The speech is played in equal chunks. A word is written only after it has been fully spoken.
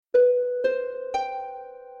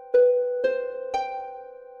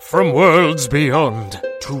from worlds beyond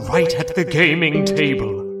to right at the gaming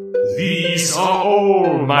table. These are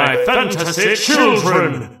all my fantasy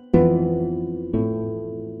children!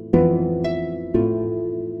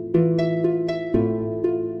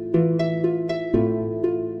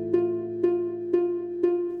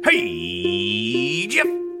 Hey, Jeff!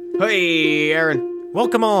 Hey, Aaron.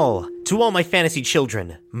 Welcome all to all my fantasy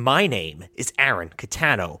children. My name is Aaron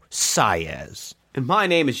Catano Saez. And my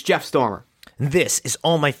name is Jeff Stormer. This is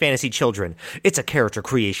All My Fantasy Children. It's a character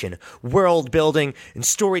creation, world building, and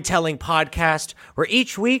storytelling podcast where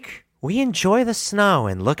each week we enjoy the snow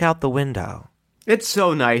and look out the window. It's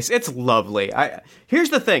so nice. It's lovely.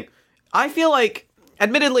 Here's the thing. I feel like,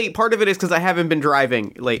 admittedly, part of it is because I haven't been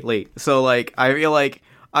driving lately. So, like, I feel like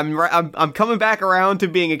I'm coming back around to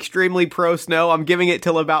being extremely pro snow. I'm giving it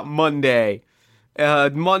till about Monday.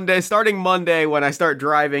 Starting Monday, when I start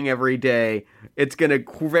driving every day, it's gonna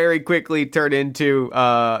very quickly turn into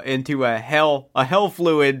a hell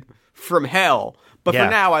fluid from hell. But Yeah.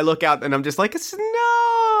 for now, I look out and I'm just like,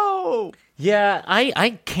 snow. Yeah,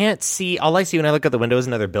 I can't see. All I see when I look out the window is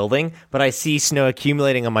another building, but I see snow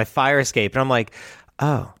accumulating on my fire escape, and I'm like,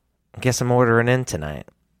 oh, I guess I'm ordering in tonight.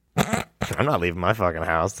 I'm not leaving my fucking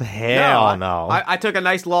house. Hell no. I took a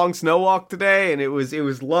nice long snow walk today, and it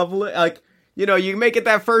was lovely. Like, you know, you make it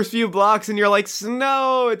that first few blocks, and you're like,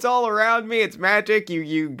 snow, it's all around me, it's magic.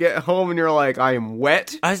 You get home, and you're like, I am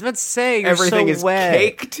wet. I was about to say, Everything so is wet.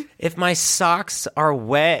 caked. If my socks are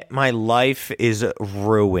wet, my life is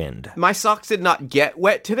ruined. My socks did not get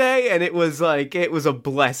wet today, and it was a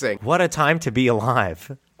blessing. What a time to be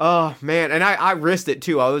alive. Oh man, and I risked it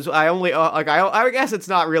too. I guess it's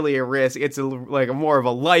not really a risk. It's a more of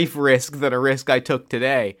a life risk than a risk I took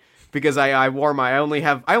today, because I only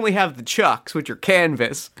have the Chucks, which are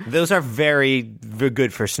canvas. Those are very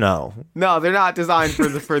good for snow. No, they're not designed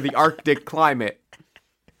for the Arctic climate.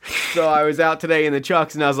 So I was out today in the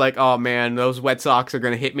Chucks, and I was like, oh man, those wet socks are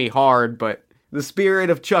gonna hit me hard. But the spirit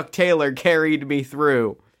of Chuck Taylor carried me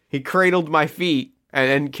through. He cradled my feet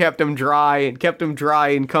and kept them dry and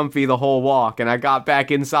comfy the whole walk. And I got back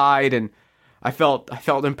inside, and I felt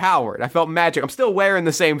empowered. I felt magic. I'm still wearing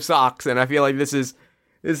the same socks, and I feel like this is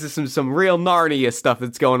some real Narnia stuff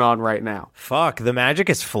that's going on right now. Fuck, the magic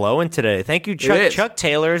is flowing today. Thank you, Chuck. Chuck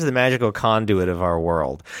Taylor is the magical conduit of our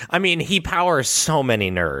world. I mean, he powers so many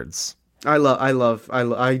nerds.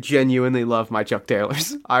 I genuinely love my Chuck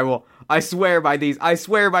Taylors. I swear by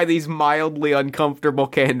these mildly uncomfortable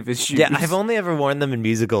canvas shoes. Yeah, I've only ever worn them in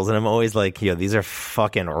musicals, and I'm always like, yo, these are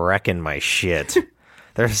fucking wrecking my shit.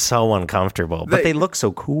 They're so uncomfortable, but they look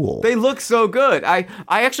so cool. They look so good. I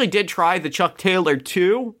actually did try the Chuck Taylor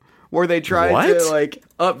 2, where they tried to, like,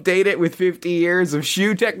 update it with 50 years of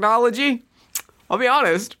shoe technology. I'll be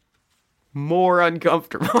honest, more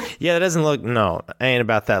uncomfortable. Yeah, that doesn't look, no, I ain't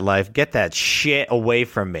about that life. Get that shit away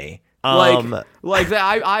from me. Like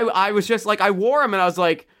that. I was just like, I wore them and I was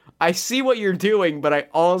like, I see what you're doing, but I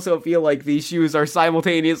also feel like these shoes are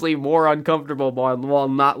simultaneously more uncomfortable while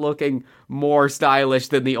not looking more stylish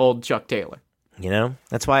than the old Chuck Taylor. You know,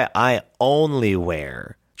 that's why I only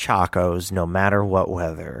wear Chacos no matter what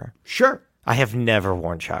weather. Sure. I have never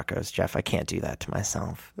worn Chacos, Jeff. I can't do that to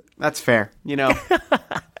myself. That's fair. You know,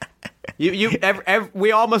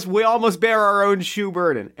 we almost bear our own shoe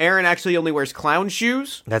burden. Aaron actually only wears clown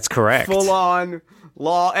shoes. That's correct. Full on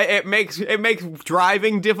law. It makes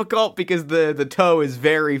driving difficult because the toe is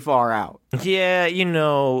very far out. Yeah, you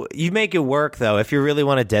know, you make it work though. If you really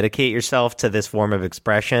want to dedicate yourself to this form of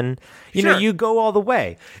expression, you know, you go all the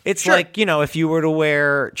way. It's like, you know, if you were to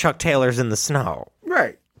wear Chuck Taylors in the snow.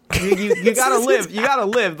 Right. You gotta live. You gotta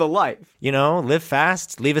live the life. You know, live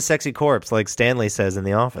fast, leave a sexy corpse, like Stanley says in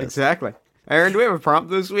The Office. Exactly. Aaron, do we have a prompt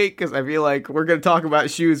this week? Because I feel like we're going to talk about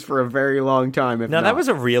shoes for a very long time. No, that was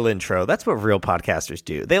a real intro. That's what real podcasters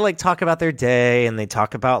do. They like talk about their day and they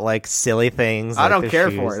talk about like silly things. I don't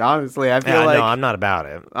care for it, honestly. I feel like no, I'm not about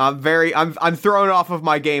it. I'm thrown off of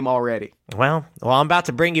my game already. Well, I'm about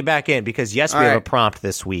to bring you back in because yes, we have a prompt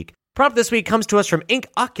this week. Prompt this week comes to us from Ink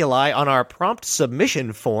Oculi on our prompt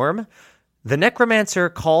submission form. The necromancer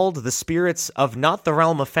called the spirits of not the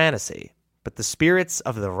realm of fantasy, but the spirits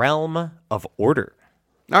of the realm of order.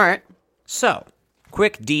 All right. So,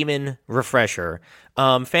 quick demon refresher.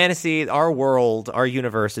 Fantasy, our world, our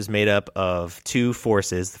universe is made up of two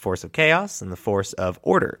forces, the force of chaos and the force of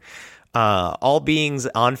order. All beings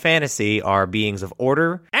on fantasy are beings of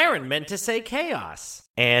order. Aaron meant to say chaos.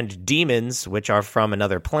 And demons, which are from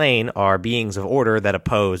another plane, are beings of order that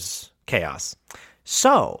oppose chaos.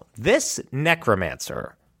 So, this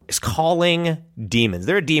necromancer is calling demons.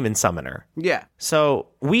 They're a demon summoner. Yeah. So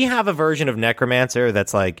we have a version of necromancer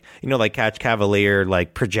that's like, like Catch Cavalier,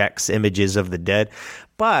 like projects images of the dead.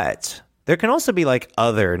 But there can also be like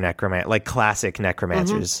other like classic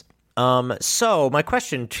necromancers. So my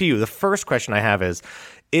question to you, the first question I have is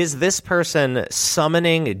this person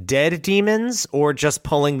summoning dead demons or just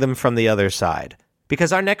pulling them from the other side?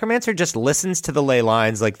 Because our necromancer just listens to the ley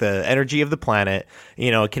lines, like the energy of the planet,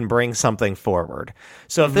 it can bring something forward.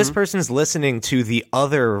 So if this person's listening to the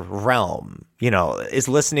other realm, is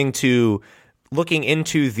looking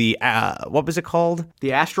into the, what was it called?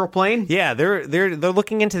 The astral plane? Yeah, they're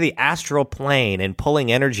looking into the astral plane and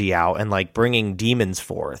pulling energy out and like bringing demons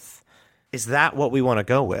forth. Is that what we want to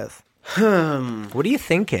go with? What are you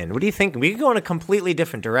thinking? What do you think? We could go in a completely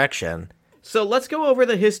different direction. So let's go over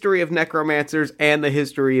the history of necromancers and the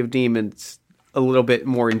history of demons a little bit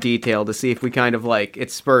more in detail to see if we kind of like it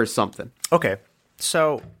spurs something. Okay.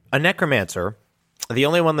 So a necromancer, the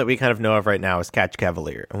only one that we kind of know of right now is Catch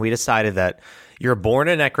Cavalier. And we decided that you're born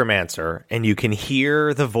a necromancer and you can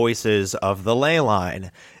hear the voices of the ley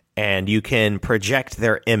line and you can project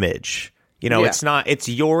their image. It's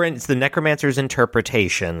the necromancer's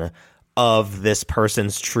interpretation of this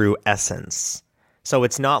person's true essence. So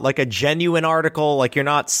it's not like a genuine article, like you're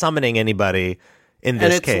not summoning anybody in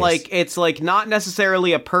this case. And it's like not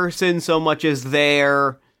necessarily a person so much as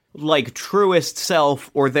their like truest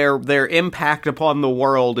self or their impact upon the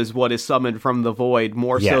world is what is summoned from the void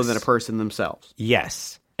more so than a person themselves.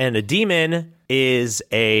 Yes. And a demon is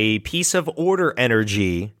a piece of order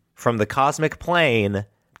energy from the cosmic plane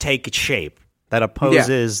take shape that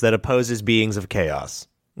opposes beings of chaos,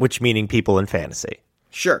 which meaning people in fantasy.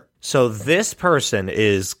 Sure. So this person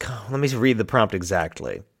is, let me read the prompt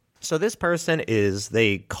exactly. So this person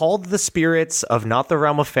they called the spirits of not the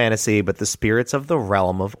realm of fantasy, but the spirits of the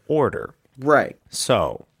realm of order. Right.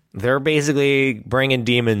 So they're basically bringing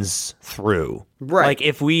demons through. Right. Like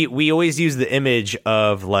if we always use the image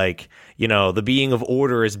of like, the being of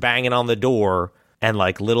order is banging on the door and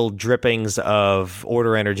like little drippings of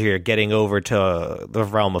order energy are getting over to the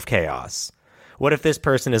realm of chaos. What if this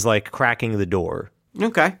person is like cracking the door?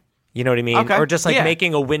 Okay. You know what I mean? Okay. Or just like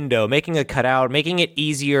making a window, making a cutout, making it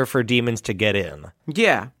easier for demons to get in.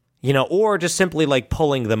 Yeah. Or just simply like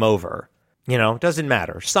pulling them over. Doesn't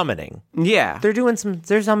matter. Summoning. Yeah.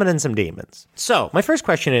 They're summoning some demons. So my first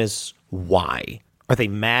question is, why? Are they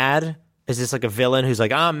mad? Is this like a villain who's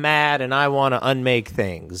like, I'm mad and I want to unmake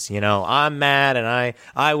things? I'm mad and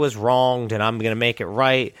I was wronged and I'm going to make it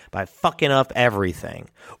right by fucking up everything.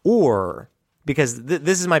 Or, because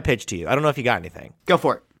this is my pitch to you. I don't know if you got anything. Go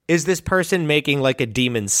for it. Is this person making like a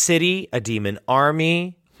demon city, a demon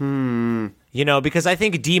army? Because I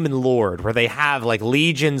think Demon Lord, where they have like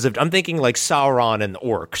legions of, I'm thinking like Sauron and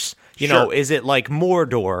orcs. Sure. Is it like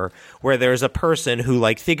Mordor, where there's a person who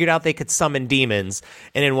like figured out they could summon demons,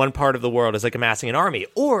 and in one part of the world is like amassing an army?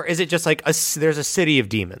 Or is it just like there's a city of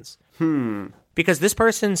demons? Because this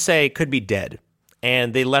person, could be dead,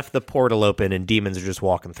 and they left the portal open, and demons are just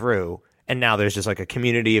walking through. And now there's just like a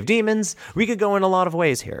community of demons. We could go in a lot of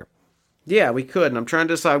ways here. Yeah, we could. And I'm trying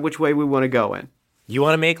to decide which way we want to go in. You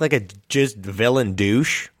want to make like a just villain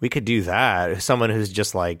douche? We could do that. Someone who's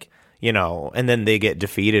just like, and then they get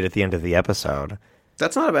defeated at the end of the episode.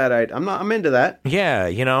 That's not a bad idea. I'm into that. Yeah,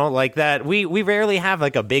 like that. We rarely have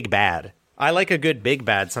like a big bad. I like a good big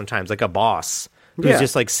bad sometimes, like a boss who's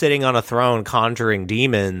just like sitting on a throne conjuring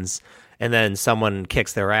demons, and then someone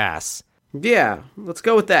kicks their ass. Yeah, let's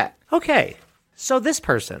go with that. Okay, so this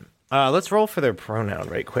person, let's roll for their pronoun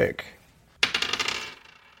right quick.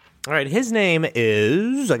 All right, his name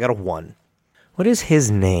is, I got a 1. What is his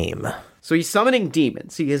name? So he's summoning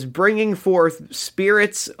demons. He is bringing forth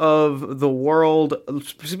spirits of the world,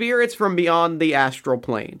 spirits from beyond the astral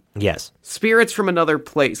plane. Yes. Spirits from another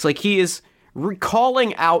place. Like he is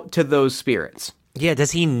calling out to those spirits. Yeah,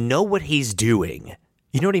 does he know what he's doing?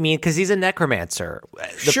 You know what I mean? Because he's a necromancer.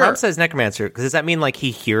 The prompt says necromancer. Does that mean like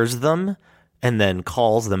he hears them and then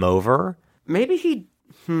calls them over? Maybe he...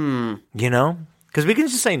 Because we can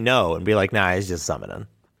just say no and be like, nah, he's just summoning.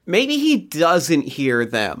 Maybe he doesn't hear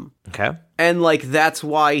them. Okay. And like that's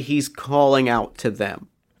why he's calling out to them.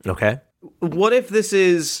 Okay. What if this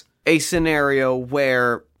is a scenario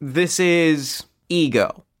where this is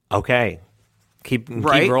ego? Okay. Keep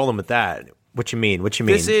rolling with that. What you mean?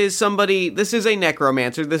 This is a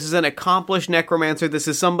necromancer. This is an accomplished necromancer. This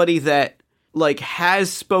is somebody that, like,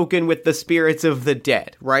 has spoken with the spirits of the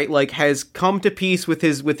dead, right? Like, has come to peace with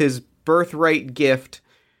his birthright gift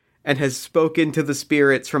and has spoken to the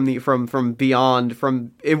spirits from beyond,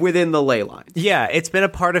 from within the ley line. Yeah, it's been a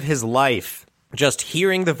part of his life just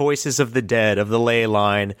hearing the voices of the dead, of the ley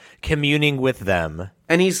line, communing with them.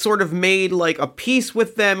 And he's sort of made, like, a peace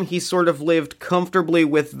with them. He's sort of lived comfortably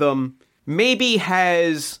with them. Maybe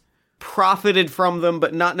has profited from them,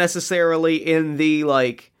 but not necessarily in the,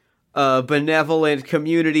 like, benevolent,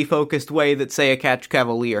 community-focused way that, say, a Catch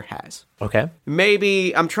Cavalier has. Okay.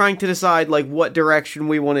 Maybe I'm trying to decide, like, what direction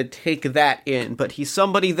we want to take that in, but he's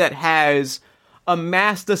somebody that has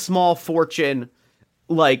amassed a small fortune,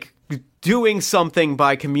 like, doing something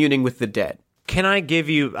by communing with the dead. Can I give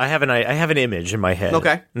you? I have an image in my head.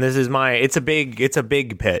 Okay. And this is it's a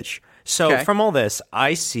big pitch. So Okay. from all this,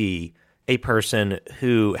 I see a person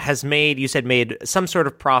who has made some sort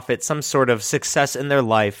of profit, some sort of success in their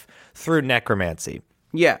life through necromancy.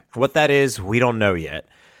 Yeah. What that is, we don't know yet.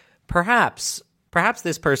 Perhaps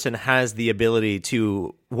this person has the ability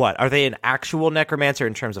to, what? Are they an actual necromancer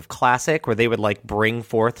in terms of classic, where they would, like, bring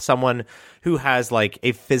forth someone who has, like,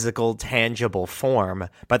 a physical, tangible form,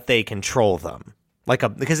 but they control them?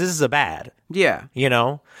 Because this is a bad. Yeah. You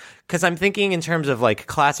know? Because I'm thinking in terms of, like,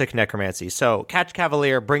 classic necromancy. So, Catch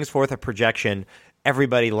Cavalier brings forth a projection.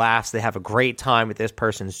 Everybody laughs. They have a great time with this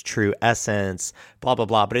person's true essence, blah, blah,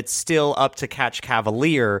 blah. But it's still up to Catch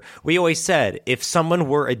Cavalier. We always said, if someone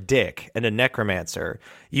were a dick and a necromancer,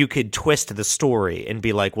 you could twist the story and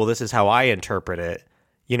be like, well, this is how I interpret it.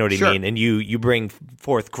 You know what I mean? And you bring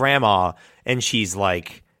forth Grandma, and she's,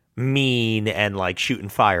 like, mean and, like, shooting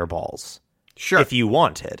fireballs. Sure. If you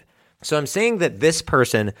wanted. So I'm saying that this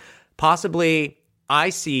person, possibly,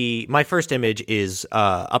 I see, my first image is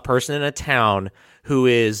a person in a town who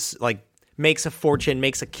is, like, makes a fortune,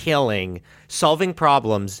 makes a killing, solving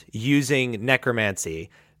problems using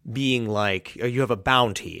necromancy, being like, oh, you have a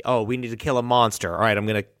bounty. Oh, we need to kill a monster. All right, I'm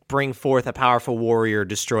going to bring forth a powerful warrior,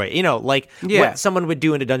 destroy it. You know, like what someone would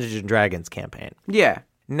do in a Dungeons & Dragons campaign. Yeah.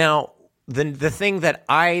 Now, the thing that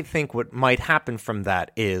I think what might happen from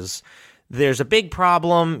that is there's a big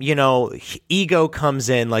problem, you know, ego comes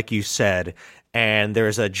in, like you said, and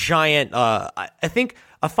there's a giant, I think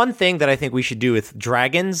a fun thing that I think we should do with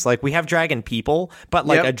dragons, like we have dragon people, but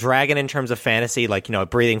like a dragon in terms of fantasy, like, you know,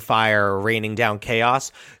 breathing fire or raining down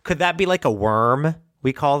chaos. Could that be like a worm,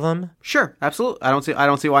 we call them? Sure, absolutely. I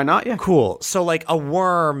don't see why not. Yeah. Cool. So like a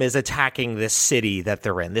worm is attacking this city that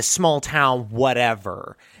they're in, this small town,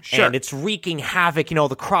 whatever. Sure. And it's wreaking havoc. You know,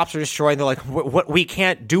 the crops are destroyed. They're like, what? We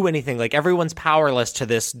can't do anything. Like everyone's powerless to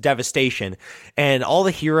this devastation. And all the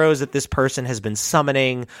heroes that this person has been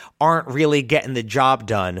summoning aren't really getting the job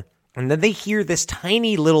done. And then they hear this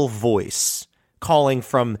tiny little voice calling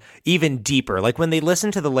from even deeper. Like when they listen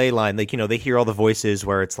to the ley line, like, you know, they hear all the voices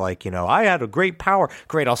where it's like, you know, I had a great power.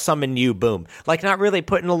 Great, I'll summon you. Boom. Like not really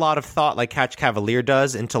putting a lot of thought like Catch Cavalier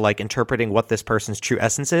does into like interpreting what this person's true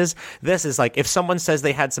essence is. This is like if someone says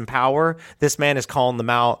they had some power, this man is calling them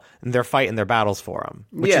out and they're fighting their battles for them,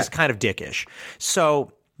 which is kind of dickish.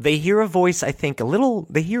 So they hear a voice, I think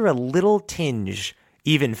they hear a little tinge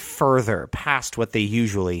even further past what they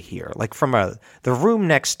usually hear, like from the room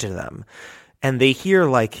next to them. And they hear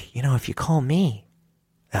like, you know, if you call me,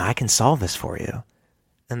 I can solve this for you.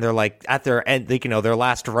 And they're like at their end, like, you know, their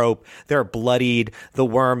last rope, they're bloodied. The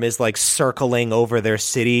worm is like circling over their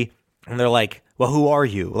city. And they're like, well, who are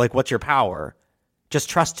you? Like, what's your power?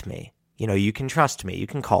 Just trust me. You know, you can trust me. You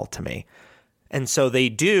can call to me. And so they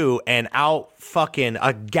do, and out fucking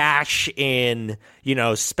a gash in, you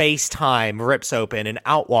know, space-time rips open, and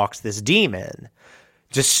out walks this demon.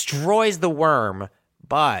 Destroys the worm,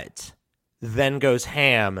 but then goes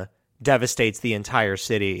ham, devastates the entire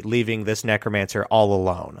city, leaving this necromancer all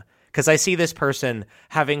alone. Because I see this person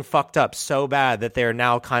having fucked up so bad that they're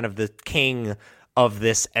now kind of the king of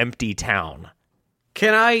this empty town.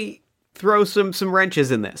 Can I throw some wrenches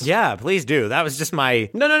in this? Yeah, please do. That was just my...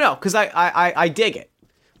 No, because I dig it.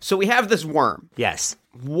 So we have this worm. Yes.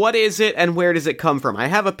 What is it and where does it come from? I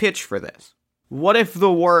have a pitch for this. What if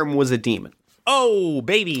the worm was a demon? Oh,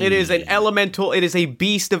 baby. It is a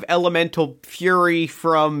beast of elemental fury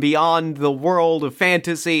from beyond the world of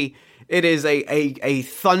fantasy. It is a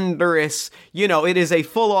thunderous, you know, it is a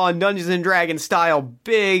full-on Dungeons & Dragons style,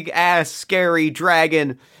 big-ass, scary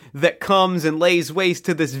dragon that comes and lays waste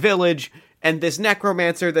to this village, and this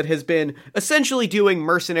necromancer that has been essentially doing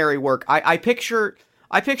mercenary work. I picture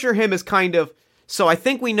him as kind of, so I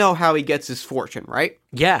think we know how he gets his fortune, right?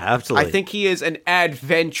 Yeah, absolutely. I think he is an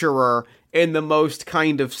adventurer in the most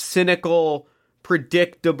kind of cynical,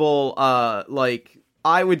 predictable, like,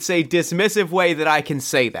 I would say dismissive way that I can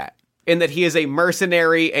say that. In that he is a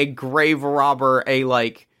mercenary, a grave robber, a,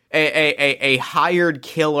 like, a hired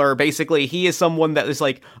killer. Basically, he is someone that is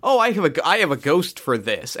like, oh, I have a ghost for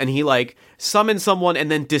this, and he like summons someone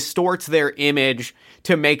and then distorts their image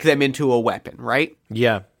to make them into a weapon, right?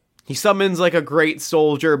 Yeah. He summons like a great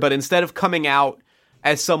soldier, but instead of coming out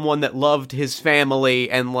as someone that loved his family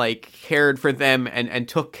and like cared for them and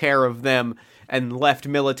took care of them and left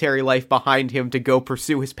military life behind him to go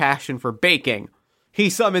pursue his passion for baking, he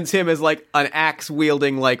summons him as like an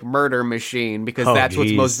axe-wielding like murder machine because that's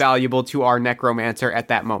what's most valuable to our necromancer at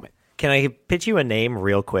that moment. Can I pitch you a name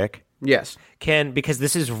real quick? Yes. Because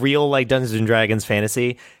this is real like Dungeons and Dragons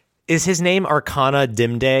fantasy. Is his name Arcana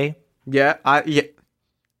Dimday? Yeah. Yeah.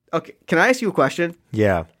 Okay. Can I ask you a question?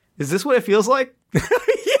 Yeah. Is this what it feels like?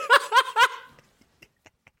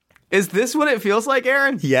 Is this what it feels like,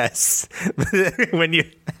 Aaron? Yes. When you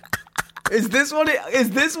Is this what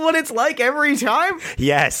it's like every time?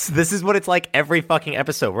 Yes, this is what it's like every fucking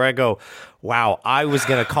episode where I go, wow, I was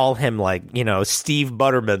going to call him like, Steve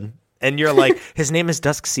Butterman. And you're like, his name is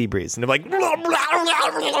Dusk Seabreeze. And I'm like, blah,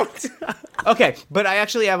 blah, blah. Okay, but I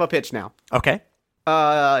actually have a pitch now. Okay.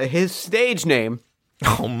 His stage name.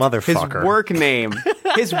 Oh, motherfucker.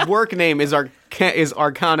 His work name is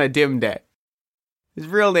Arcana Dimday. His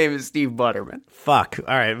real name is Steve Butterman. Fuck.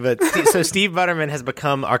 All right, but so Steve Butterman has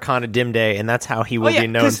become Arcana Dimday, and that's how he will be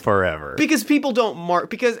known forever. Because people don't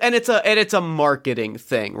and it's a marketing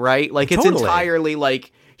thing, right? Like it's Totally. entirely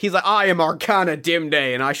like he's like, I am Arcana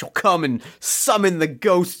Dimday, and I shall come and summon the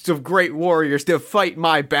ghosts of great warriors to fight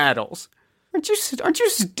my battles. Aren't you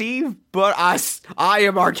Steve? But I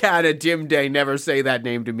am Arcana Dimday. Never say that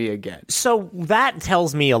name to me again. So that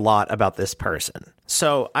tells me a lot about this person.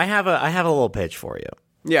 So I have a little pitch for you.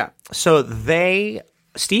 Yeah. So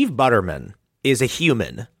Steve Butterman is a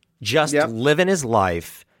human, just living his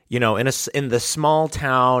life, in the small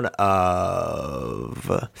town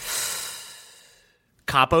of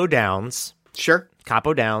Capo Downs. Sure.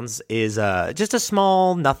 Capo Downs is just a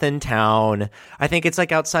small nothing town. I think it's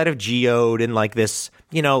like outside of Geode in like this,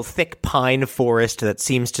 thick pine forest that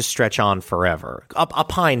seems to stretch on forever. A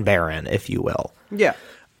pine barren, if you will. Yeah.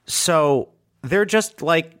 So they're just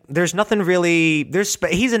like, there's nothing really,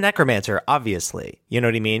 he's a necromancer, obviously. You know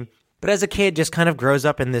what I mean? But as a kid, just kind of grows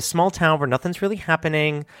up in this small town where nothing's really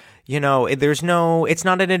happening. It's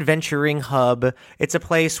not an adventuring hub. It's a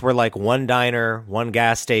place where like one diner, one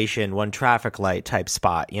gas station, one traffic light type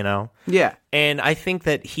spot, Yeah. And I think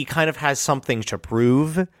that he kind of has something to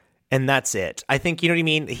prove, and that's it. I think, you know what I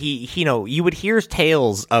mean? You would hear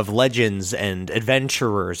tales of legends and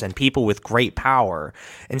adventurers and people with great power.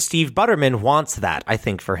 And Steve Butterman wants that, I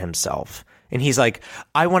think, for himself. And he's like,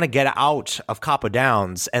 I want to get out of Capo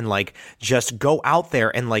Downs and like just go out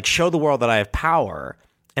there and like show the world that I have power.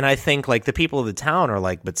 And I think like the people of the town are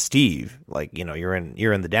like, but Steve, like, you're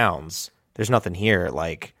in the Downs. There's nothing here.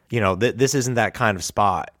 Like, this isn't that kind of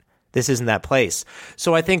spot. This isn't that place.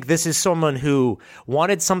 So I think this is someone who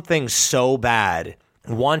wanted something so bad,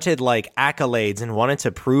 wanted like accolades and wanted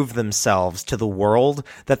to prove themselves to the world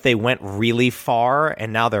that they went really far,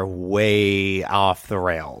 and now they're way off the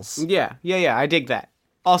rails. Yeah. I dig that.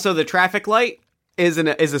 Also, the traffic light is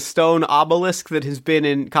a stone obelisk that has been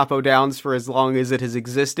in Capo Downs for as long as it has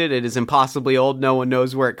existed. It is impossibly old. No one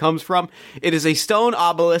knows where it comes from. It is a stone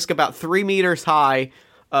obelisk about 3 meters high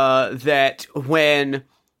that when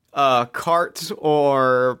carts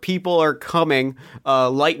or people are coming,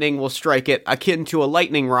 lightning will strike it, akin to a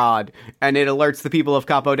lightning rod, and it alerts the people of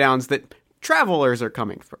Capo Downs that travelers are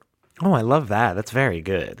coming through. Oh, I love that. That's very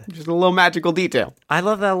good. Just a little magical detail. I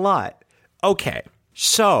love that a lot. Okay,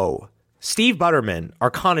 so Steve Butterman,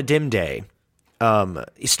 Arcana Dimday,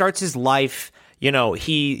 he starts his life.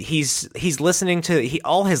 He's listening to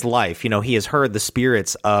all his life. He has heard the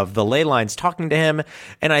spirits of the ley lines talking to him.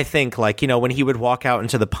 And I think like, when he would walk out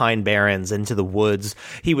into the pine barrens, into the woods,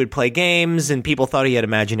 he would play games and people thought he had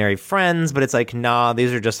imaginary friends, but it's like, nah,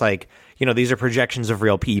 these are just like, these are projections of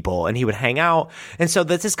real people. And he would hang out. And so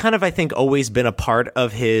this is kind of, I think, always been a part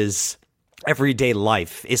of his everyday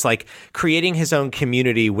life, is like creating his own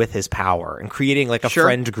community with his power and creating like a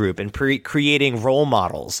friend group and creating role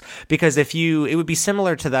models. Because it would be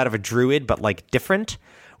similar to that of a druid, but like different,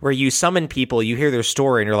 where you summon people, you hear their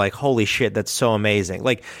story and you're like, holy shit, that's so amazing.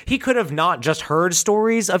 Like he could have not just heard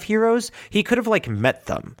stories of heroes, he could have like met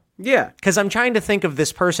them. Yeah. Because I'm trying to think of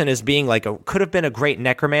this person as being like could have been a great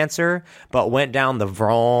necromancer, but went down the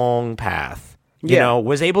wrong path.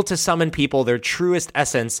 Was able to summon people, their truest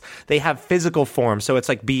essence. They have physical form, so it's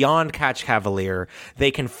like beyond Catch Cavalier. They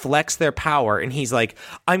can flex their power, and he's like,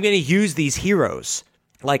 I'm going to use these heroes.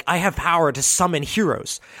 Like, I have power to summon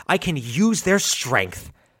heroes. I can use their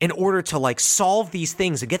strength in order to like solve these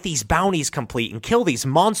things and get these bounties complete and kill these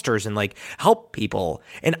monsters and like help people.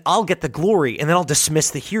 And I'll get the glory and then I'll dismiss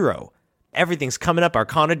the hero. Everything's coming up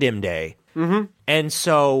Arcana Dim Day. Mm-hmm. And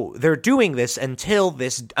so they're doing this until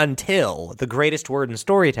the greatest word in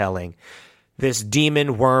storytelling, this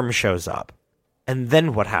demon worm shows up. And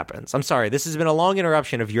then what happens? I'm sorry, this has been a long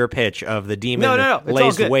interruption of your pitch of the demon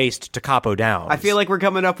lays waste to Capo Downs. I feel like we're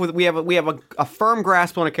coming up with we have a firm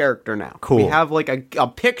grasp on a character now. Cool. We have like a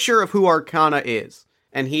picture of who Arcana is,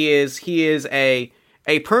 and he is a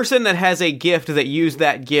person that has a gift that used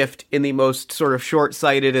that gift in the most sort of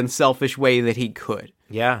short-sighted and selfish way that he could.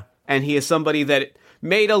 Yeah, and he is somebody that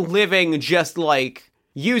made a living just like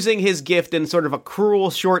using his gift in sort of a cruel,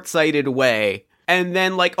 short-sighted way. And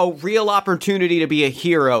then, like, a real opportunity to be a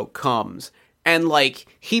hero comes. And, like,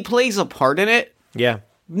 he plays a part in it. Yeah.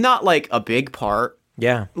 Not, like, a big part.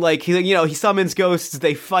 Yeah. Like, he summons ghosts,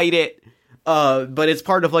 they fight it. But it's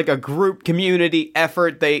part of, like, a group community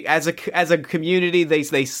effort. They, as a community,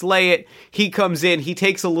 they slay it. He comes in, he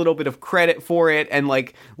takes a little bit of credit for it, and,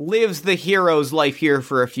 like, lives the hero's life here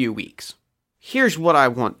for a few weeks. Here's what I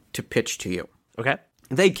want to pitch to you. Okay.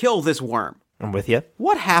 They kill this worm. I'm with you.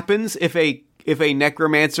 What happens if a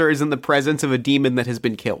necromancer is in the presence of a demon that has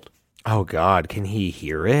been killed? Oh God, can he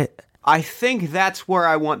hear it? I think that's where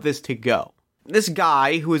I want this to go. This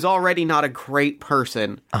guy, who is already not a great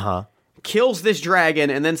person, kills this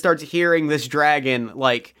dragon and then starts hearing this dragon be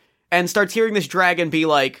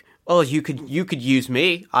like, "Oh, you could use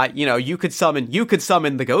me. You could summon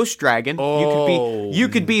the ghost dragon. Oh. You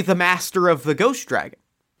could be the master of the ghost dragon.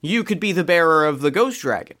 You could be the bearer of the ghost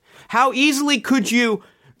dragon. How easily could you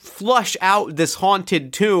flush out this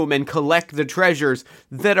haunted tomb and collect the treasures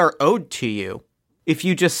that are owed to you if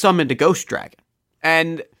you just summoned a ghost dragon?"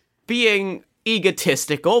 And being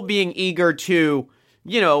egotistical, being eager to,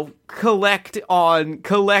 collect on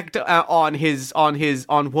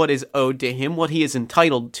what is owed to him, what he is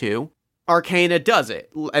entitled to, Arcana does it.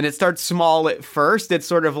 And it starts small at first. It's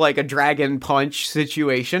sort of like a dragon punch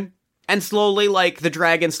situation. And slowly, like, the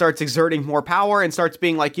dragon starts exerting more power and starts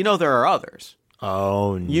being like, there are others.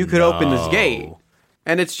 Oh no. You could open this gate.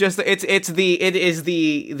 And it's just it is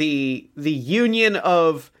the union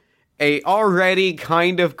of a already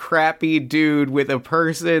kind of crappy dude with a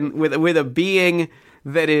person with a being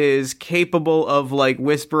that is capable of like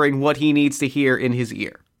whispering what he needs to hear in his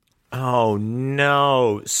ear. Oh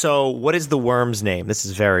no. So what is the worm's name? This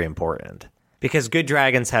is very important. Because good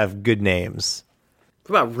dragons have good names.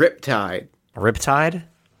 What about Riptide? Riptide?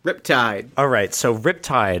 Riptide. All right, so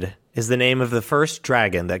Riptide is the name of the first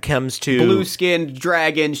dragon that comes to... Blue-skinned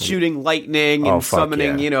dragon shooting lightning and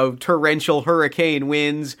summoning, torrential hurricane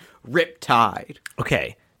winds. Riptide.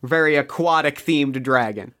 Okay. Very aquatic-themed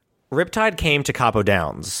dragon. Riptide came to Capo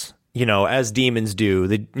Downs, as demons do.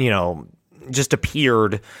 They, just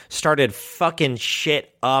appeared, started fucking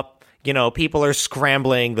shit up. People are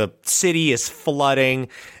scrambling. The city is flooding.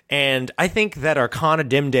 And I think that Arcana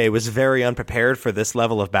Dim Day was very unprepared for this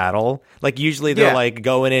level of battle. Like, usually they're, like,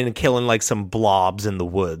 going in and killing, like, some blobs in the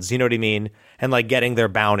woods. You know what I mean? And, like, getting their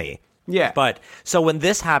bounty. Yeah. But, so when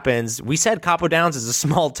this happens, we said Capo Downs is a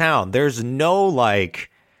small town. There's no,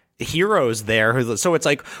 like, heroes there. So it's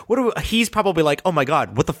like, he's probably like, oh, my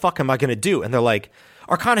God, what the fuck am I going to do? And they're like,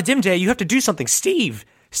 Arcana Dim Day, you have to do something. Steve,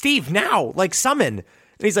 now, like, summon. And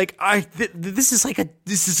he's like, this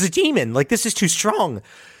is a demon. Like, this is too strong.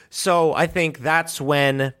 So I think that's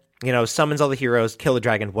when, summons all the heroes, kill the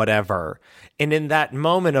dragon, whatever. And in that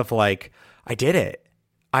moment of like, I did it.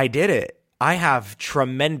 I have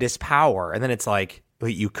tremendous power. And then it's like,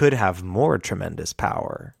 but you could have more tremendous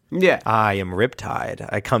power. Yeah. I am Riptide.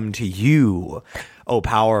 I come to you, O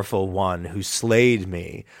powerful one who slayed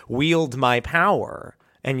me. Wield my power.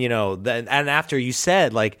 And, and after you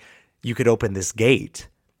said, like, you could open this gate,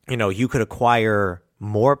 you could acquire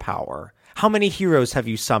more power. How many heroes have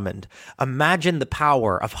you summoned? Imagine the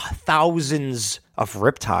power of thousands of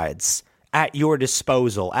Riptides at your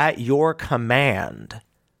disposal, at your command.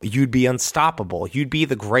 You'd be unstoppable. You'd be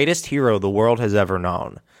the greatest hero the world has ever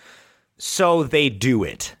known. So they do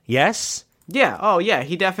it, yes? Yeah, oh yeah,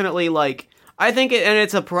 he definitely, like, I think and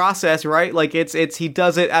it's a process, right? Like, it's he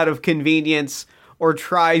does it out of convenience, or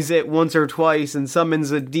tries it once or twice and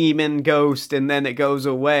summons a demon ghost, and then it goes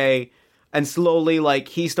away. And slowly, like,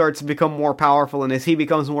 he starts to become more powerful, and as he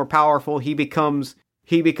becomes more powerful, he becomes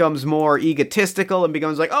more egotistical and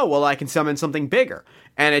becomes like, oh, well, I can summon something bigger.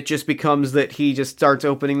 And it just becomes that he just starts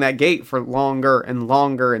opening that gate for longer and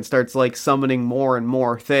longer and starts, like, summoning more and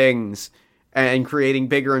more things and creating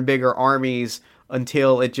bigger and bigger armies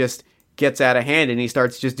until it just gets out of hand and he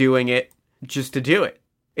starts just doing it just to do it.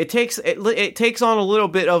 It takes on a little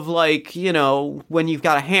bit of like, when you've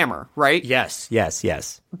got a hammer, right? Yes.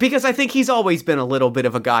 Because I think he's always been a little bit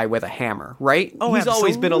of a guy with a hammer, right? Oh, he's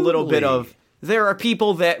always been a little bit of. There are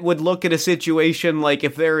people that would look at a situation like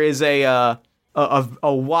if there is a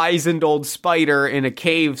wizened old spider in a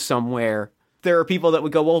cave somewhere. There are people that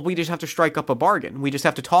would go, well, we just have to strike up a bargain. We just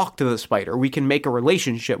have to talk to the spider. We can make a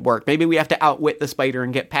relationship work. Maybe we have to outwit the spider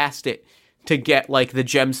and get past it to get like the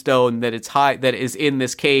gemstone that is in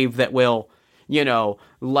this cave that will,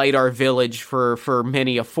 light our village for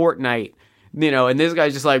many a fortnight. And this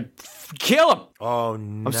guy's just like, kill him. Oh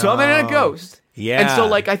no. I'm summoning a ghost. Yeah. And so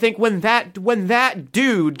like I think when that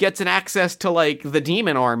dude gets an access to like the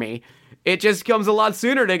demon army, it just comes a lot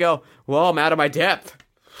sooner to go, well, I'm out of my depth.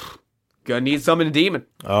 Gonna need summon a demon.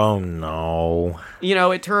 Oh no.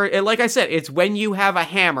 Like I said, it's when you have a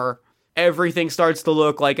hammer, everything starts to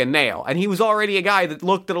look like a nail. And he was already a guy that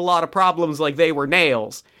looked at a lot of problems like they were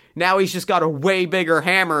nails. Now he's just got a way bigger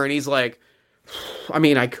hammer, and he's like, I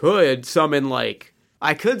mean, I could summon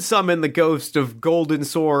the ghost of Golden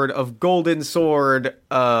Sword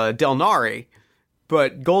Delnari.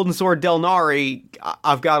 But Golden Sword Delnari,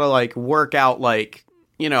 I've got to like work out like,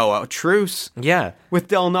 a truce. Yeah. With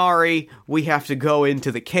Delnari, we have to go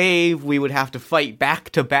into the cave. We would have to fight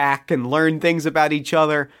back to back and learn things about each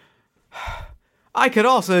other. I could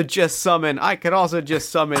also just summon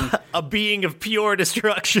A being of pure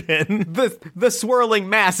destruction. the swirling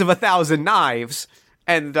mass of 1,000 knives.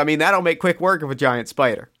 And I mean, that'll make quick work of a giant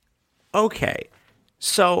spider. Okay.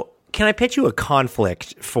 So, can I pitch you a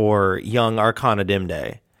conflict for young Arcana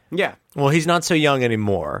Dimday? Yeah. Well, he's not so young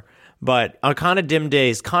anymore. But Arcana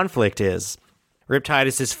Dimday's conflict is Riptide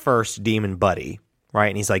is his first demon buddy, right?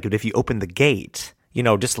 And he's like, but if you open the gate,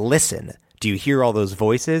 just listen. Do you hear all those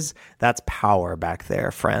voices? That's power back there,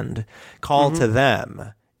 friend. Call to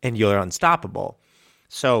them, and you're unstoppable.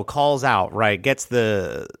 So calls out, right? Gets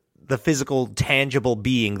the physical, tangible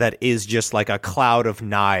being that is just like a cloud of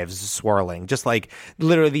knives swirling, just like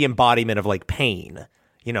literally the embodiment of like pain.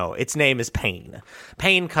 Its name is Pain.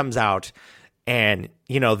 Pain comes out. And,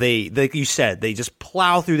 they like you said, they just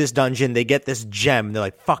plow through this dungeon. They get this gem. And they're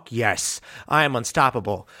like, fuck yes, I am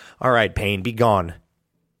unstoppable. All right, Pain, be gone.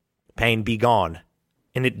 Pain, be gone.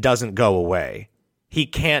 And it doesn't go away. He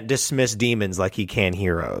can't dismiss demons like he can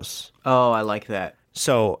heroes. Oh, I like that.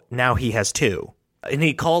 So now he has two. And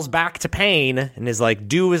he calls back to Pain and is like,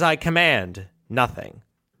 do as I command. Nothing.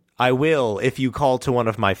 I will if you call to one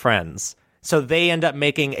of my friends. So they end up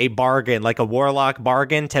making a bargain, like a warlock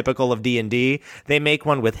bargain, typical of D&D. They make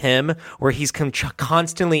one with him where he's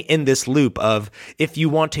constantly in this loop of, if you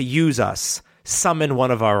want to use us, summon one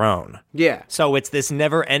of our own. Yeah. So it's this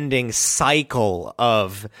never-ending cycle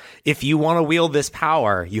of, if you want to wield this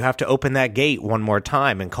power, you have to open that gate one more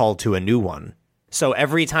time and call to a new one. So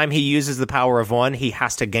every time he uses the power of one, he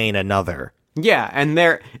has to gain another. Yeah, and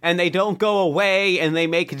they don't go away, and they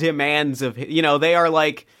make demands of, they are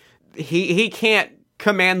like... He can't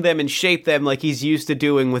command them and shape them like he's used to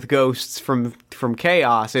doing with ghosts from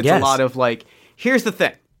Chaos. It's a lot of like, here's the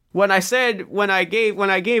thing. When I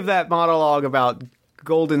gave that monologue about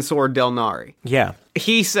Golden Sword Delnari, yeah,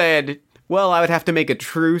 he said, well, I would have to make a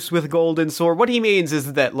truce with Golden Sword. What he means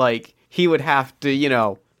is that like he would have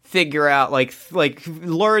to, figure out like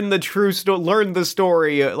learn the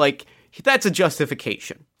story. Like that's a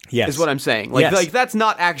justification. Yes. Is what I'm saying. Like that's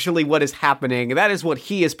not actually what is happening. That is what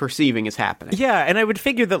he is perceiving as happening. Yeah, and I would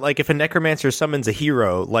figure that like if a necromancer summons a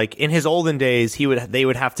hero, like in his olden days, they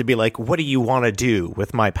would have to be like, what do you want to do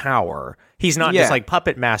with my power? He's not just like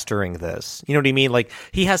puppet mastering this. You know what I mean? Like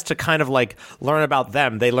he has to kind of like learn about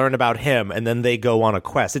them, they learn about him, and then they go on a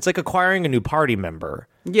quest. It's like acquiring a new party member.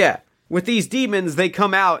 Yeah. With these demons, they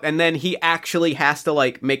come out, and then he actually has to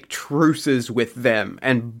like make truces with them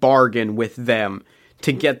and bargain with them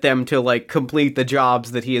to get them to like complete the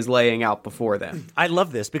jobs that he is laying out before them. I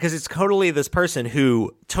love this because it's totally this person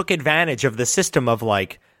who took advantage of the system of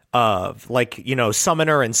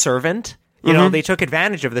summoner and servant. They took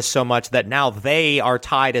advantage of this so much that now they are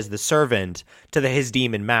tied as the servant to his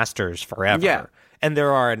demon masters forever. Yeah. And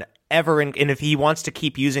there are and if he wants to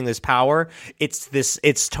keep using this power, it's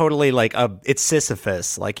totally like it's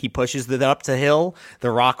Sisyphus. Like he pushes it up the hill, the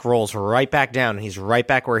rock rolls right back down, and he's right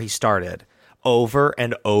back where he started. Over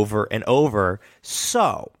and over and over.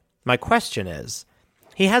 So, my question is,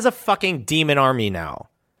 he has a fucking demon army now.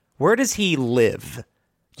 Where does he live?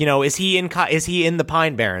 Is he in the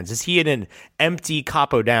Pine Barrens? Is he in an empty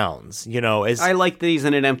Capo Downs? I like that he's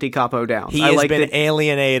in an empty Capo Downs. He has been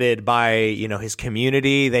alienated by, his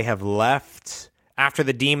community. They have left. after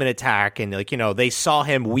the demon attack, and like, you know, they saw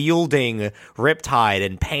him wielding Riptide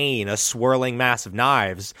and Pain, a swirling mass of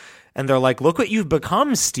knives, and they're like, look what you've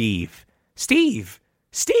become, Steve. Steve,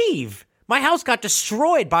 my house got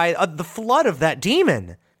destroyed by the flood of that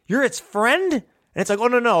demon. You're its friend? And it's like, oh,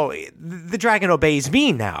 no, the dragon obeys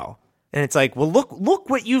me now. And it's like, well, look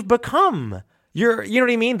what you've become. You know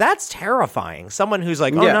what I mean? That's terrifying. Someone who's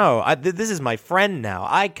like, oh, no, this is my friend now.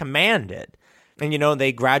 I command it. And, you know,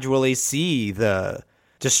 they gradually see the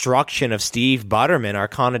destruction of Steve Butterman,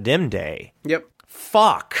 Arcana Dimday. Yep.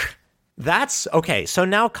 Fuck. That's, okay, so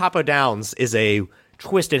now Capo Downs is a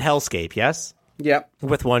twisted hellscape, yes? Yep.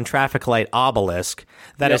 With one traffic light obelisk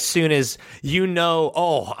that as soon as you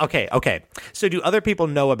know, okay. So do other people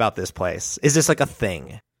know about this place? Is this like a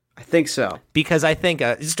thing? I think so. Because I think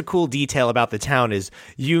just a cool detail about the town is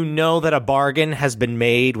you know that a bargain has been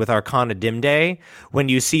made with Arcana Dimday when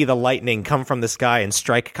you see the lightning come from the sky and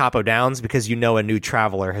strike Capo Downs, because you know a new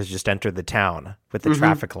traveler has just entered the town with the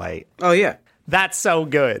traffic light. Oh, yeah. That's so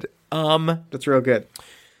good. That's real good.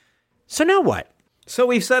 So now what? So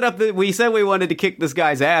we've set up we said we wanted to kick this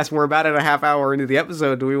guy's ass. We're about a half hour into the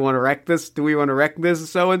episode. Do we want to wreck this? Do we want to wreck this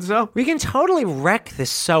so-and-so? We can totally wreck this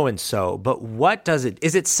so-and-so, but what does it...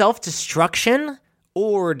 Is it self-destruction,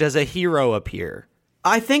 or does a hero appear?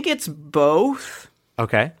 I think it's both.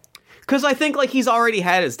 Okay. Because I think, like, he's already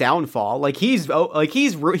had his downfall. Like, he's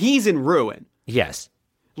in ruin. Yes.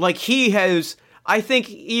 Like, he has... I think,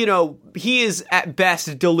 you know, he is at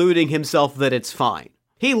best deluding himself that it's fine.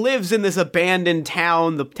 He lives in this abandoned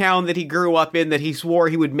town, the town that he grew up in, that he swore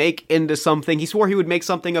he would make into something. He swore he would make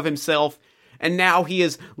something of himself, and now he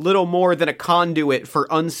is little more than a conduit for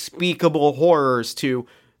unspeakable horrors to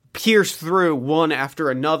pierce through one after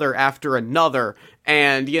another,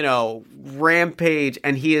 and, you know, rampage,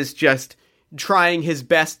 and he is just trying his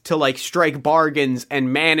best to, like, strike bargains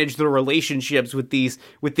and manage the relationships with these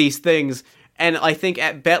things. And I think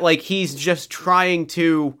at bet, like, he's just trying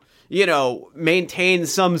to, you know, maintain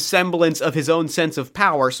some semblance of his own sense of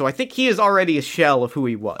power. So I think he is already a shell of who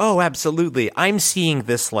he was. Oh, absolutely. I'm seeing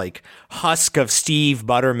this, like, husk of Steve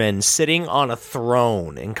Butterman sitting on a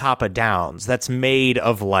throne in Capo Downs that's made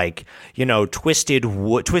of, like, you know, twisted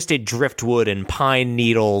driftwood and pine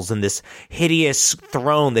needles, and this hideous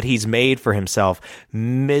throne that he's made for himself.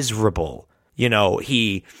 Miserable. You know,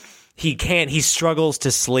 he struggles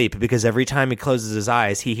to sleep because every time he closes his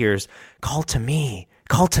eyes, he hears, call to me,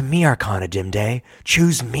 Arcana Dimday,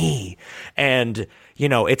 choose me. And, you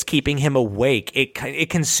know, it's keeping him awake. It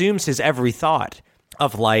consumes his every thought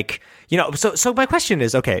of, like, you know, so my question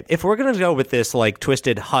is, okay, if we're going to go with this, like,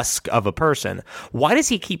 twisted husk of a person, why does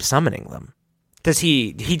he keep summoning them? Does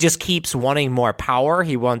he just keeps wanting more power?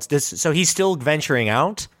 He wants this, so he's still venturing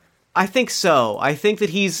out? I think so. I think that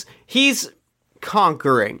he's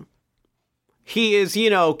conquering. He is, you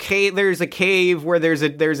know, there's a cave where there's a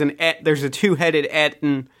two-headed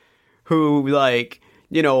Etten who, like,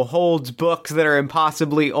 you know, holds books that are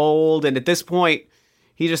impossibly old, and at this point,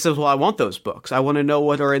 he just says, well, I want those books. I want to know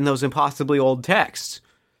what are in those impossibly old texts.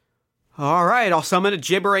 All right, I'll summon a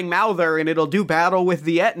gibbering mouther, and it'll do battle with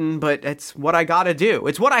the Etten, but it's what I gotta do.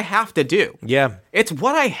 It's what I have to do. Yeah. It's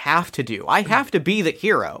what I have to do. I have to be the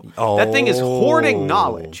hero. That thing is hoarding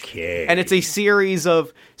knowledge. Okay. And it's a series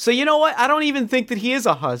of... So you know what? I don't even think that he is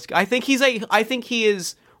a husk. I think he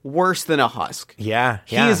is worse than a husk. Yeah.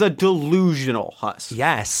 He is a delusional husk.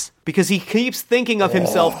 Yes. Because he keeps thinking of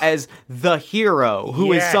himself as the hero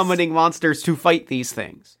who is summoning monsters to fight these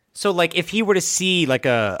things. So, like, if he were to see, like,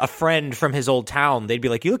 a friend from his old town, they'd be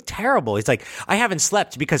like, you look terrible. He's like, I haven't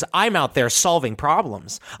slept because I'm out there solving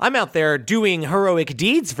problems. I'm out there doing heroic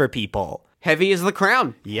deeds for people. Heavy is the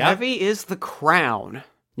crown. Yeah. Heavy is the crown.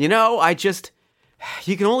 You know,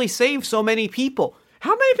 you can only save so many people.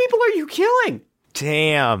 How many people are you killing?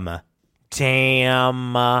 Damn.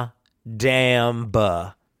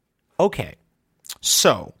 Okay.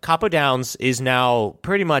 So, Capo Downs is now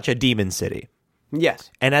pretty much a demon city.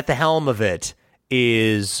 Yes. And at the helm of it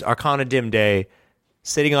is Arcana Dimday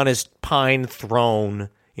sitting on his pine throne,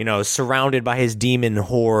 you know, surrounded by his demon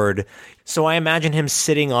horde. So I imagine him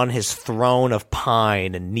sitting on his throne of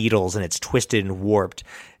pine and needles, and it's twisted and warped.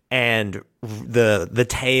 And the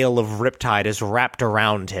tail of Riptide is wrapped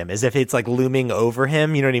around him as if it's, like, looming over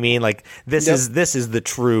him. You know what I mean? Like, this is the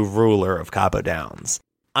true ruler of Capo Downs.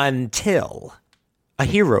 Until a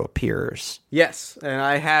hero appears. Yes. And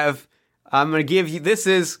I'm going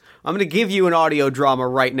to give you an audio drama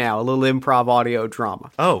right now, a little improv audio drama.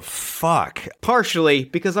 Oh, fuck. Partially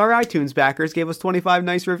because our iTunes backers gave us 25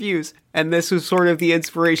 nice reviews, and this was sort of the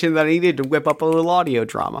inspiration that I needed to whip up a little audio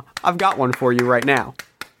drama. I've got one for you right now.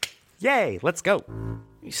 Yay, let's go.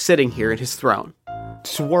 He's sitting here in his throne.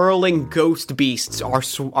 Swirling ghost beasts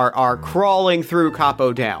are crawling through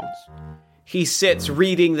Capo Downs. He sits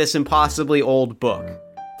reading this impossibly old book,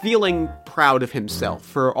 feeling proud of himself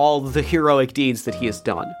for all the heroic deeds that he has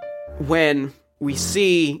done. When we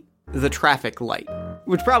see the traffic light,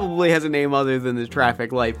 which probably has a name other than the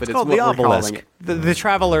traffic light, but it's called what the we're calling obelisk. it. The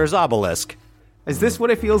traveler's obelisk. Is this what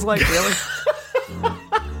it feels like, really?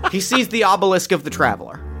 He sees the obelisk of the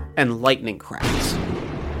traveler, and lightning cracks.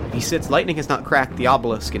 He sits, lightning has not cracked the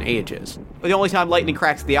obelisk in ages. The only time lightning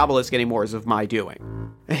cracks the obelisk anymore is of my doing.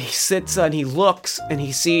 And he sits and he looks and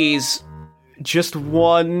he sees just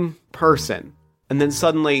one person. And then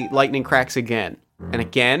suddenly lightning cracks again and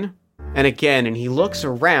again and again. And he looks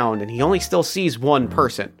around and he only still sees one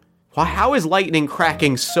person. Why? How is lightning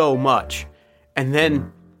cracking so much? And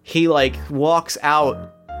then he walks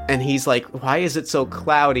out and he's like, why is it so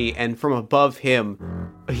cloudy? And from above him,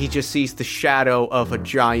 he just sees the shadow of a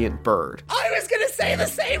giant bird. I was gonna say the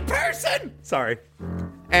same person! Sorry.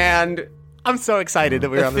 And I'm so excited that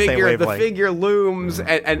we're on the same wavelength. The figure looms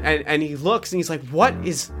and he looks and he's like, what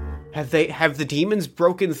is... Have the demons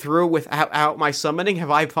broken through without my summoning?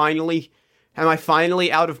 Am I finally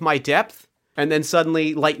out of my depth? And then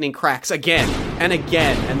suddenly lightning cracks again and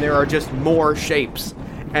again, and there are just more shapes.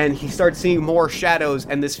 And he starts seeing more shadows,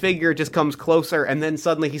 and this figure just comes closer, and then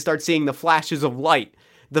suddenly he starts seeing the flashes of light.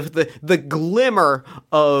 The glimmer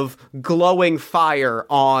of glowing fire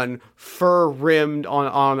on fur-rimmed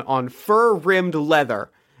leather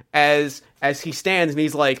as he stands and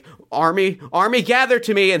he's like, army gather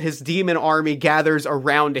to me, and his demon army gathers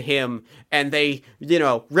around him, and they,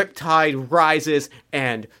 Riptide rises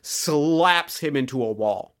and slaps him into a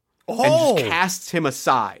wall and just casts him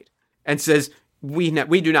aside and says, we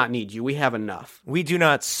do not need you. We have enough. We do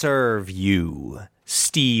not serve you,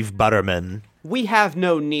 Steve Butterman. We have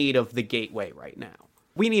no need of the gateway right now.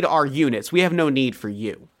 We need our units. We have no need for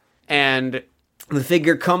you. And the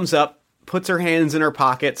figure comes up, puts her hands in her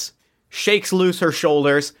pockets, shakes loose her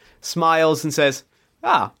shoulders, smiles, and says,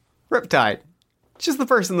 Riptide. Just the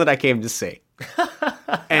person that I came to see.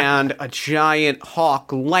 And a giant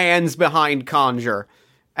hawk lands behind Conjure,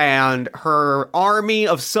 and her army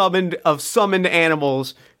of summoned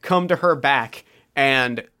animals come to her back,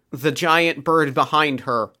 and the giant bird behind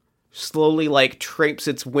her slowly traipses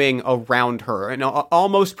its wing around her, an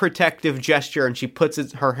almost protective gesture, and she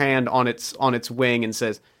puts her hand on its wing and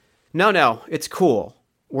says, No, it's cool.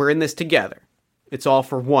 We're in this together. It's all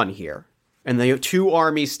for one here. And the two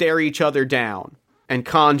armies stare each other down, and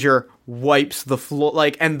Conjure wipes the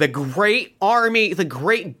floor, and the great army, the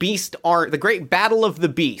great battle of the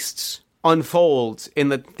beasts unfolds in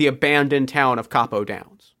the abandoned town of Capo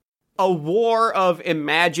Downs. A war of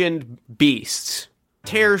imagined beasts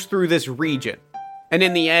tears through this region. And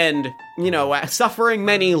in the end, suffering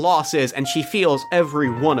many losses, and she feels every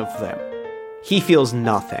one of them. He feels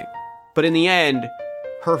nothing. But in the end,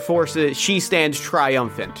 her forces, she stands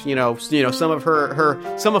triumphant. Some of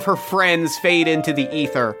her friends fade into the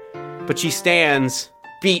ether, but she stands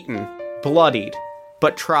beaten, bloodied,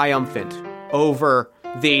 but triumphant over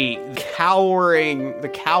the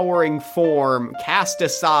cowering form cast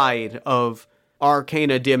aside of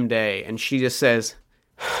Arcana Dimday, and she just says,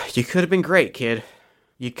 "You could have been great, kid.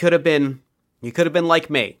 You could have been like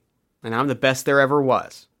me, and I'm the best there ever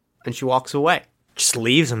was." And she walks away. Just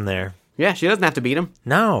leaves him there. Yeah, she doesn't have to beat him.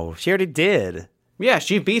 No, she already did. Yeah,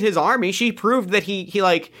 she beat his army. She proved that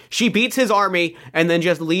she beats his army and then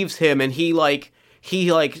just leaves him, and he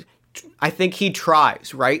I think he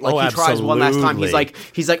tries, right? He tries one last time. He's like,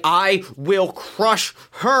 I will crush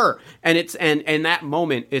her. And in that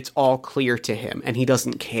moment, it's all clear to him, and he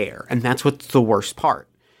doesn't care. And that's what's the worst part.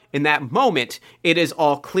 In that moment, it is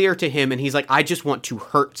all clear to him, and he's like, I just want to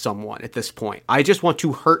hurt someone at this point. I just want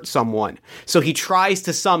to hurt someone. So he tries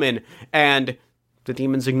to summon, and the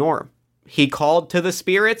demons ignore him. He called to the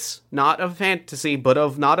spirits, not of fantasy,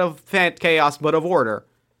 not of chaos, but of order.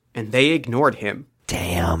 And they ignored him.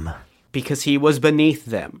 Damn. Because he was beneath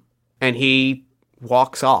them. And he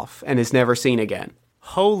walks off and is never seen again.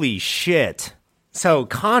 Holy shit. So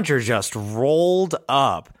Conjure just rolled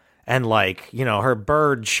up and her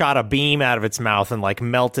bird shot a beam out of its mouth and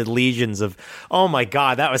melted legions of, oh my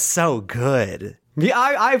God, that was so good. Yeah,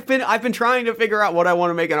 I've been trying to figure out what I want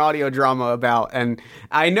to make an audio drama about, and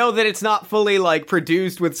I know that it's not fully like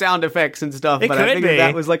produced with sound effects and stuff, but I figured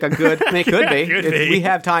that was like a good. It could be. We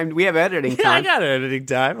have time. We have editing time. Yeah, I got editing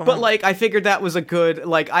time. But like, I figured that was a good.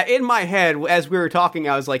 Like, in my head as we were talking,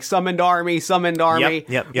 I was like, summoned army.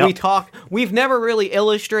 Yep. We've never really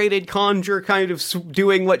illustrated Conjure kind of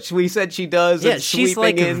doing what we said she does. Yeah, and she's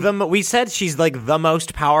like in. we said she's like the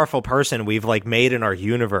most powerful person we've like made in our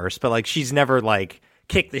universe, but like she's never like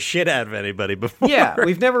kicked the shit out of anybody before. Yeah,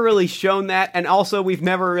 we've never really shown that, and also we've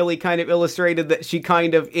never really kind of illustrated that she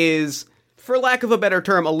kind of is, for lack of a better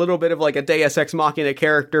term, a little bit of like a Deus Ex Machina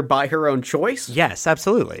character by her own choice. Yes,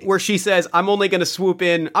 absolutely. Where she says, I'm only going to swoop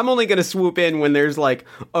in when there's like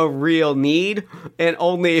a real need, and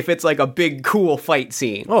only if it's like a big cool fight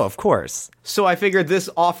scene. Oh, of course. So I figured this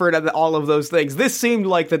offered all of those things. This seemed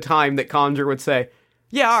like the time that Conjure would say,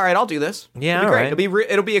 yeah, all right, I'll do this. Yeah, it'll be great.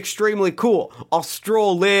 right. It'll be extremely cool. I'll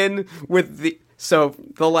stroll in with So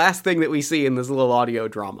the last thing that we see in this little audio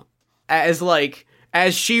drama, as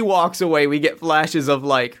she walks away, we get flashes of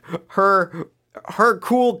like her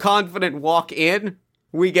cool, confident walk in.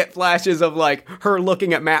 We get flashes of like her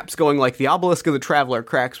looking at maps, going like, the obelisk of the Traveler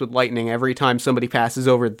cracks with lightning every time somebody passes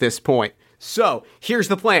over at this point. So here's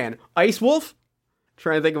the plan: Ice Wolf.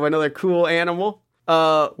 Trying to think of another cool animal.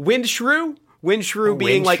 Wind Shrew. Wind Shrew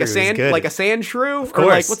being like a sand shrew? Of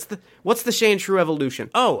course. Or like, what's the sand shrew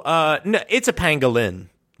evolution? Oh, no, it's a pangolin.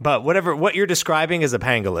 But what you're describing is a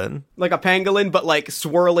pangolin. Like a pangolin, but like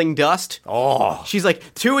swirling dust? Oh. She's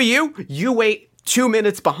like, two of you wait 2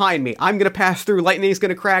 minutes behind me. I'm going to pass through, lightning's going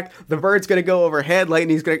to crack, the bird's going to go overhead,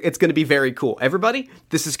 it's going to be very cool. Everybody,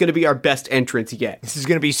 this is going to be our best entrance yet. This is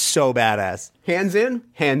going to be so badass. Hands in,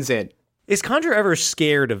 hands in. Is Conjure ever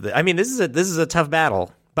scared of this? I mean, this is a tough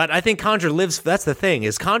battle. But I think Conjure lives. That's the thing,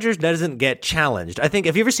 is Conjure doesn't get challenged. I think,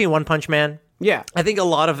 have you ever seen One Punch Man? Yeah. I think a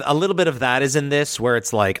little bit of that is in this, where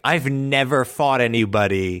it's like, I've never fought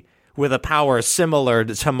anybody with a power similar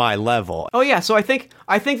to my level. Oh yeah, so I think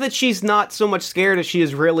that she's not so much scared as she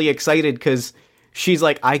is really excited, because she's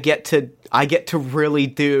like, I get to really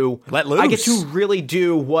do. Let loose. I get to really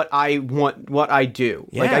do what I want, what I do.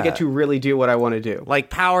 Yeah. Like, I get to really do what I want to do. Like,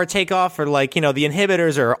 power takeoff, or like, the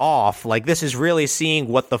inhibitors are off. Like, this is really seeing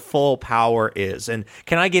what the full power is. And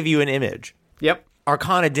can I give you an image? Yep.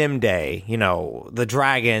 Arcana Dim Day, the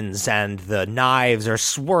dragons and the knives are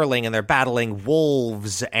swirling, and they're battling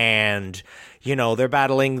wolves, and they're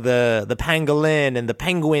battling the pangolin and the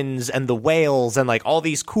penguins and the whales, and like all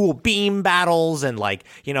these cool beam battles, and like,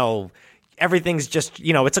 everything's just,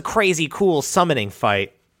 it's a crazy cool summoning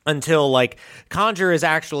fight, until like Conjure is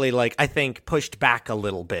actually like, I think, pushed back a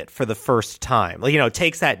little bit for the first time. Like,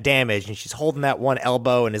 takes that damage, and she's holding that one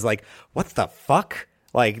elbow and is like, what the fuck?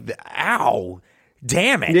 Like, ow.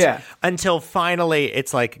 Damn it. Yeah. Until finally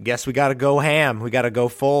it's like, guess we gotta go ham. We gotta go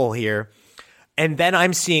full here. And then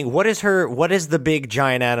I'm seeing, what is the big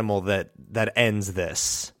giant animal that ends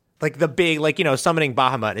this? Like the big, summoning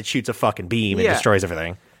Bahamut, and it shoots a fucking beam and destroys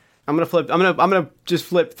everything. I'm gonna just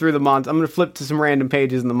flip through I'm gonna flip to some random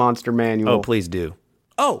pages in the monster manual. Oh, please do.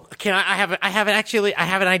 Oh, can I have an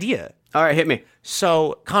idea. All right, hit me.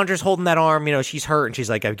 So Conjure's holding that arm, she's hurt, and she's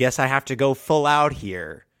like, I guess I have to go full out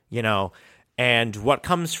here, And what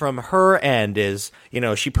comes from her end is,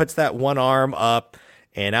 she puts that one arm up,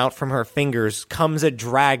 and out from her fingers comes a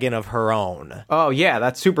dragon of her own. Oh, yeah,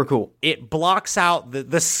 that's super cool. It blocks out,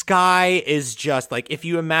 the sky is just, like, if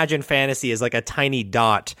you imagine fantasy as, like, a tiny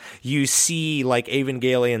dot, you see, like,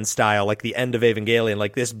 Evangelion style, like the end of Evangelion,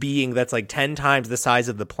 like this being that's, like, 10 times the size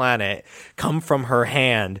of the planet come from her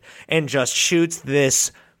hand and just shoots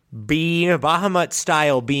this beam,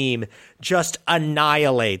 Bahamut-style beam, just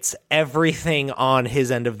annihilates everything on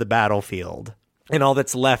his end of the battlefield. And all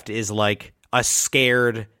that's left is, like, a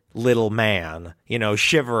scared little man,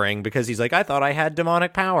 shivering because he's like, I thought I had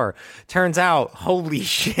demonic power. Turns out, holy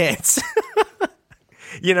shit.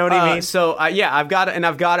 You know what I mean? So, yeah, I've got a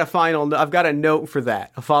note for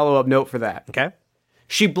that, a follow-up note for that. Okay.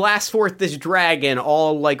 She blasts forth this dragon,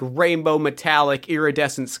 all like rainbow metallic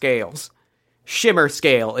iridescent scales. Shimmer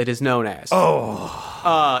Scale, it is known as.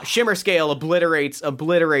 Shimmer Scale obliterates,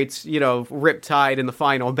 Riptide in the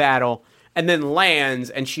final battle, and then lands,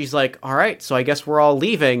 and she's like, all right, so I guess we're all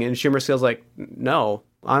leaving, and Shimmer Scale's like, no,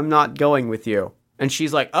 I'm not going with you. And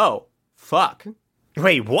she's like, oh, fuck.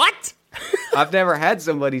 Wait, what? I've never had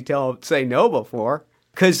somebody say no before.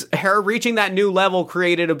 Because her reaching that new level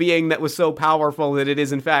created a being that was so powerful that it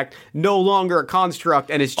is, in fact, no longer a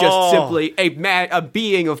construct, and it's just simply a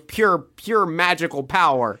being of pure magical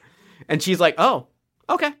power. And she's like, oh,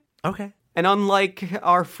 okay. Okay. And unlike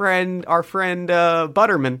our friend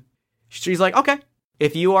Butterman, She's like, okay,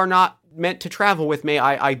 if you are not meant to travel with me,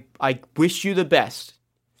 I wish you the best.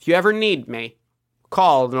 If you ever need me,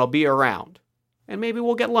 call and I'll be around. And maybe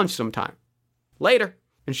we'll get lunch sometime. Later.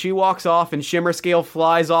 And she walks off and Shimmerscale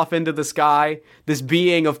flies off into the sky. This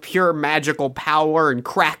being of pure magical power and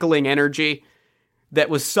crackling energy that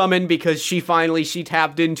was summoned because she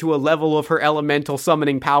tapped into a level of her elemental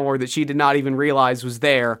summoning power that she did not even realize was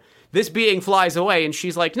there. This being flies away and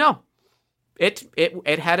she's like, no,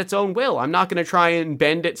 it had its own will. I'm not going to try and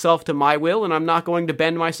bend itself to my will, and I'm not going to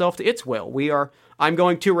bend myself to its will. I'm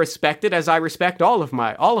going to respect it as I respect all of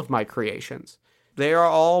my creations. They are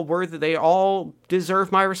all worthy. They all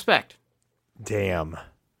deserve my respect. Damn.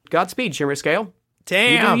 Godspeed, Shimmerscale.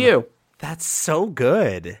 Damn. You do you. That's so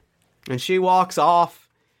good. And she walks off.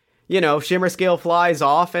 Shimmerscale flies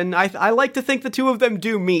off, and I like to think the two of them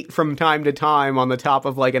do meet from time to time on the top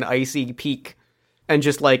of, like, an icy peak and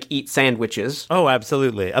just, like, eat sandwiches. Oh,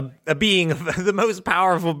 absolutely. A being, the most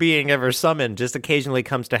powerful being ever summoned, just occasionally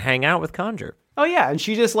comes to hang out with Conjure. Oh, yeah, and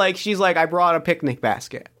she's like, I brought a picnic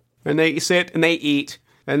basket. And they sit and they eat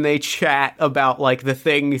and they chat about, like, the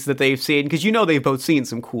things that they've seen, because they've both seen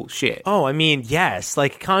some cool shit. Oh, I mean, yes.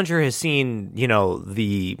 Like, Conjure has seen,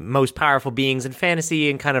 the most powerful beings in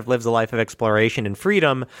fantasy and kind of lives a life of exploration and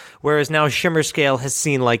freedom, whereas now Shimmerscale has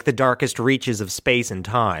seen, like, the darkest reaches of space and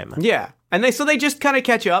time. Yeah. And they just kind of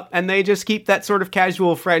catch up, and they just keep that sort of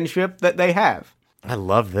casual friendship that they have. I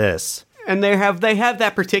love this. And they have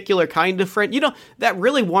that particular kind of friend, that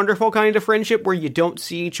really wonderful kind of friendship where you don't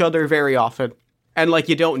see each other very often. And, like,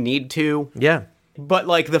 you don't need to. Yeah. But,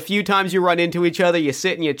 like, the few times you run into each other, you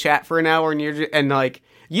sit and you chat for an hour, and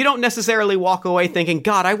you don't necessarily walk away thinking,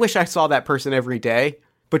 God, I wish I saw that person every day.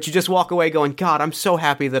 But you just walk away going, God, I'm so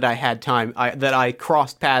happy that I had time, that I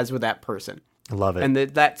crossed paths with that person. I love it. And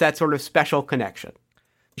that sort of special connection.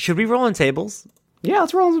 Should we roll on tables? Yeah,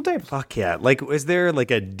 let's roll on some tables. Fuck yeah. Like, is there,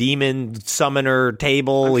 like, a demon summoner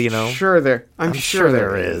table, I'm sure there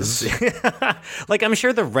is. Like, I'm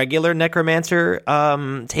sure the regular necromancer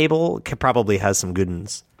table probably has some good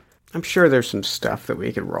ones. I'm sure there's some stuff that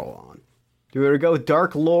we could roll on. Do we want to go with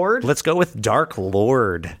Dark Lord? Let's go with Dark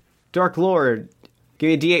Lord. Dark Lord. Give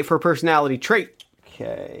me a D8 for a personality trait.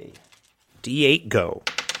 Okay. D8 go.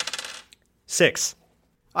 6.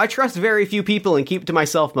 I trust very few people and keep to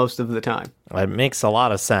myself most of the time. It makes a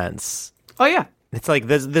lot of sense. Oh, yeah. It's like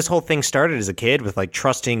this whole thing started as a kid with, like,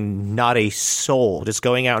 trusting not a soul, just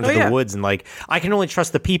going out into the woods and, like, I can only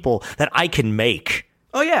trust the people that I can make.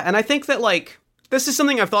 Oh, yeah. And I think that, like, this is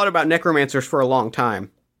something I've thought about necromancers for a long time,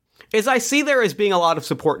 is I see there as being a lot of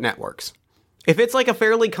support networks. If it's, like,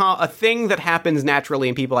 a thing that happens naturally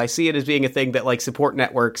in people, I see it as being a thing that, like, support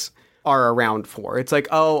networks are around for. It's like,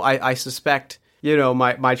 oh, I suspect...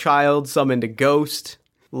 my child summoned a ghost,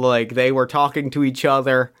 like, they were talking to each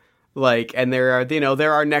other, like, and there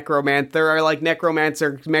are necromancers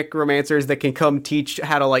that can come teach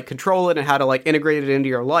how to, like, control it and how to, like, integrate it into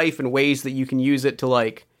your life and ways that you can use it to,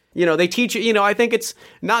 like, they teach it, I think it's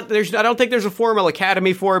not, I don't think there's a formal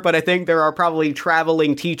academy for it, but I think there are probably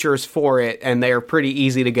traveling teachers for it, and they are pretty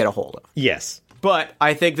easy to get a hold of. Yes. But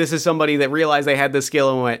I think this is somebody that realized they had this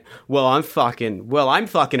skill and went, I'm fucking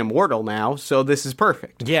immortal now, so this is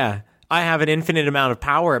perfect. Yeah. I have an infinite amount of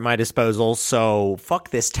power at my disposal, so fuck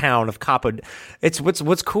this town of Capo. It's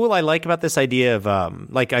what's cool I like about this idea of,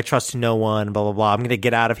 like, I trust no one, blah, blah, blah. I'm going to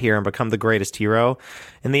get out of here and become the greatest hero.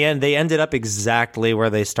 In the end, they ended up exactly where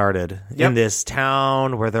they started. Yep. In this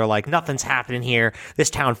town where they're like, nothing's happening here. This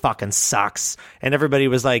town fucking sucks. And everybody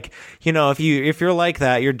was like, if you're like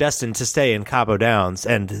that, you're destined to stay in Capo Downs.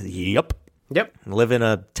 And yep. Live in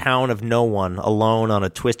a town of no one, alone on a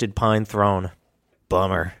twisted pine throne.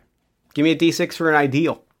 Bummer. Give me a D6 for an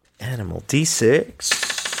ideal. Animal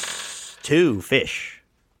D6. 2 fish.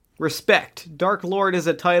 Respect. Dark Lord is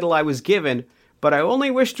a title I was given, but I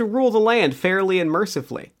only wish to rule the land fairly and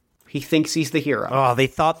mercifully. He thinks he's the hero. Oh, they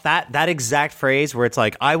thought that exact phrase where it's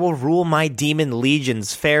like, I will rule my demon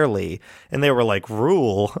legions fairly. And they were like,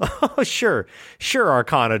 rule? Oh, sure,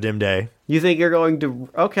 Arcana Dimday. You think you're going to...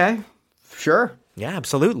 Okay, sure. Yeah,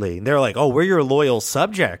 absolutely. They're like, oh, we're your loyal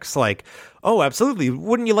subjects. Like... Oh, absolutely.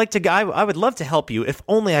 Wouldn't you like to... I would love to help you if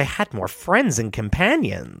only I had more friends and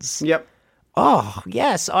companions. Yep. Oh,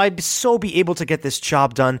 yes. I'd so be able to get this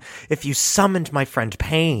job done if you summoned my friend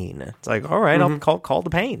Pain. It's like, all right, I'll call the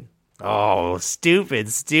Pain. Oh, stupid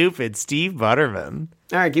Steve Butterman.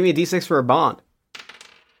 All right, give me a D6 for a bond.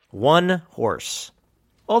 1 horse.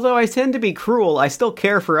 Although I tend to be cruel, I still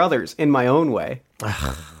care for others in my own way.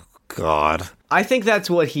 God. I think that's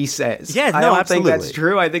what he says. Yeah, no, I don't absolutely. think that's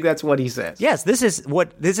true. I think that's what he says. Yes, this is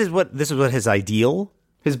what his ideal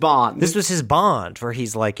His bond. This was his bond, where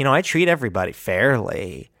he's like, I treat everybody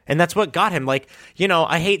fairly. And that's what got him. Like,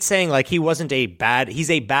 I hate saying, like, he's a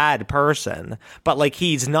bad person, but, like,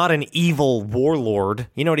 he's not an evil warlord.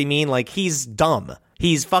 You know what I mean? Like, he's dumb.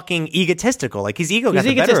 He's fucking egotistical. Like, his ego got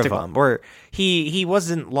the better of him. Where he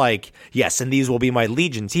wasn't like, yes, and these will be my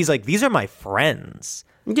legions. He's like, these are my friends.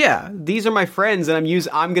 Yeah, these are my friends, and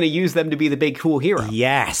I'm going to use them to be the big cool hero.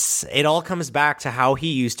 Yes, it all comes back to how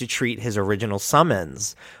he used to treat his original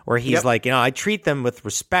summons, where he's like, I treat them with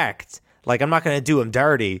respect. Like, I'm not going to do them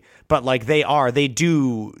dirty, but like they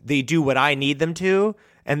do what I need them to,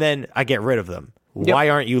 and then I get rid of them. Yep. Why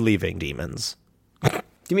aren't you leaving, demons? Give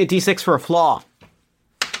me a D6 for a flaw.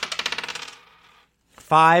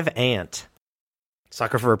 5 ant.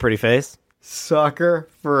 Sucker for a pretty face. Sucker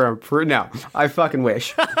for a no, I fucking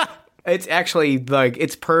wish. It's actually, like,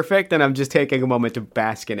 it's perfect, and I'm just taking a moment to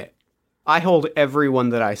bask in it. I hold everyone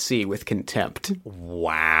that I see with contempt.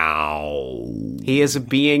 Wow. He is a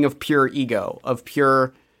being of pure ego, of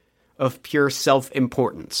pure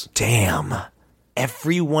self-importance. Damn.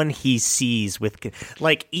 Everyone he sees with,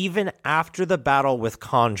 like, even after the battle with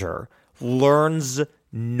Conjure, learns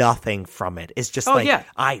nothing from it. It's just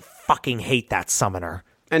I fucking hate that summoner.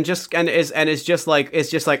 And it's just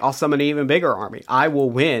like I'll summon an even bigger army. I will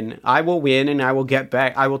win, and I will get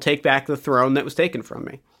back. I will take back the throne that was taken from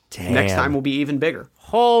me. Damn. Next time will be even bigger.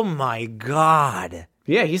 Oh my god.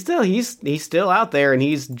 Yeah, he's still out there, and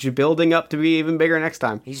he's building up to be even bigger next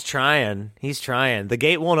time. He's trying. The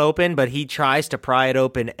gate won't open, but he tries to pry it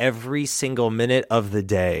open every single minute of the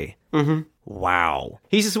day. Mm-hmm. Wow.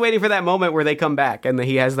 He's just waiting for that moment where they come back, and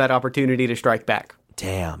he has that opportunity to strike back.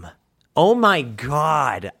 Damn. Oh my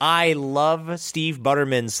god, I love Steve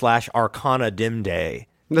Butterman / Arcana Dimday.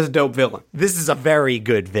 This is a dope villain. This is a very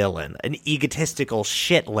good villain. An egotistical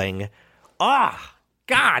shitling.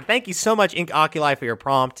 God, thank you so much, Ink Oculi, for your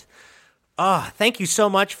prompt. Thank you so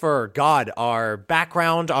much for, God, our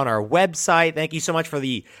background on our website. Thank you so much for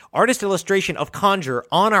the artist illustration of Conjure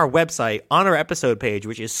on our website, on our episode page,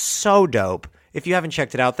 which is so dope. If you haven't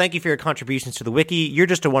checked it out, thank you for your contributions to the wiki. You're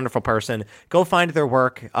just a wonderful person. Go find their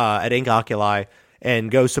work at Ink Oculi and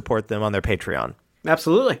go support them on their Patreon.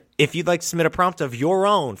 Absolutely. If you'd like to submit a prompt of your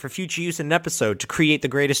own for future use in an episode to create the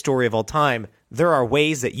greatest story of all time, there are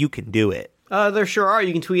ways that you can do it. There sure are.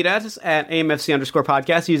 You can tweet at us at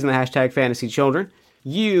AMFC_podcast using the hashtag FantasyChildren.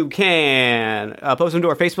 You can post them to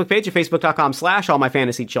our Facebook page at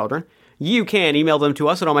facebook.com/allmyfantasychildren. You can email them to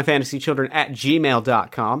us at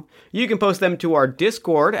allmyfantasychildren@gmail.com. You can post them to our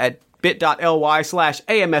Discord at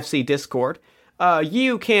bit.ly/AMFCDiscord.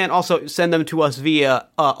 You can also send them to us via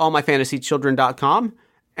allmyfantasychildren.com.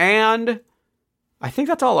 And I think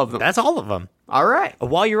that's all of them. That's all of them. All right.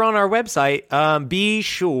 While you're on our website, be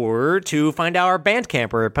sure to find our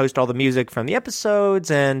Bandcamp where we post all the music from the episodes,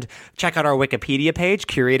 and check out our Wikipedia page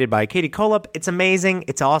curated by Katie Kolop. It's amazing.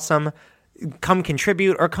 It's awesome. Come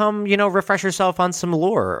contribute, or come, refresh yourself on some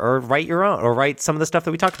lore, or write your own, or write some of the stuff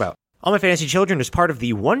that we talked about. All My Fantasy Children is part of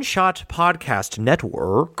the One Shot Podcast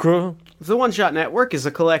Network. The One Shot Network is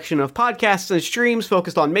a collection of podcasts and streams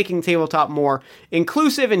focused on making tabletop more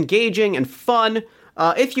inclusive, engaging, and fun.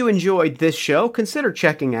 If you enjoyed this show, consider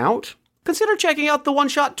checking out the One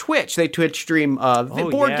Shot Twitch. They Twitch stream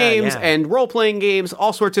board games and role-playing games,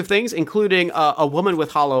 all sorts of things, including A Woman with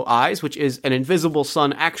Hollow Eyes, which is an Invisible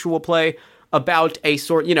Sun actual play about a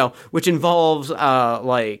sort, which involves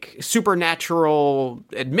like supernatural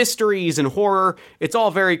mysteries and horror. It's all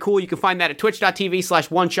very cool. You can find that at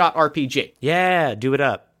twitch.tv/OneShotRPG. Yeah, do it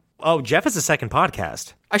up. Oh, Jeff has a second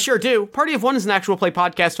podcast. I sure do. Party of One is an actual play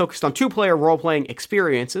podcast focused on two-player role-playing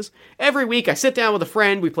experiences. Every week, I sit down with a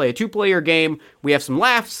friend, we play a two-player game, we have some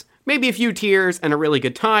laughs, maybe a few tears, and a really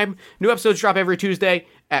good time. New episodes drop every Tuesday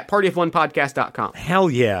at partyofonepodcast.com.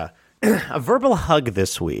 Hell yeah. A verbal hug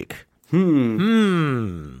this week.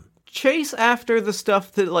 Chase after the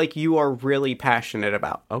stuff that, you are really passionate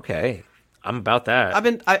about. Okay. I'm about that. I've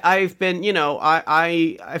been, I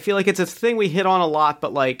feel like it's a thing we hit on a lot,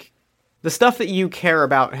 but, the stuff that you care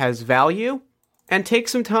about has value, and take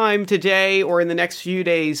some time today or in the next few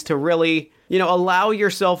days to really, allow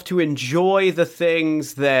yourself to enjoy the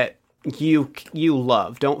things that you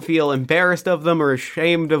love. Don't feel embarrassed of them or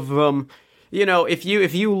ashamed of them.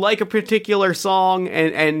 If you like a particular song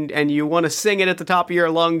and you want to sing it at the top of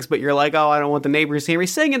your lungs, but you're like, oh, I don't want the neighbors to hear me,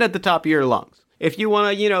 sing it at the top of your lungs. If you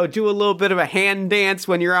want to, do a little bit of a hand dance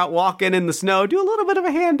when you're out walking in the snow, do a little bit of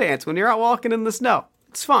a hand dance when you're out walking in the snow.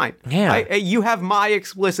 It's fine. Yeah. You have my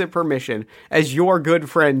explicit permission as your good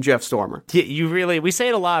friend, Jeff Stormer. We say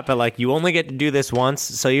it a lot, but you only get to do this once,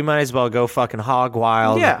 so you might as well go fucking hog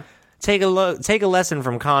wild. Yeah. take a lesson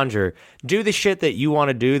from Conjure. Do the shit that you want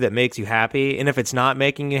to do that makes you happy, and if it's not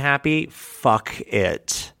making you happy, fuck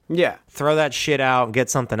it. Yeah. Throw that shit out and get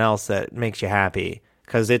something else that makes you happy,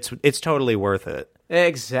 because it's totally worth it.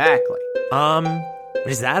 Exactly.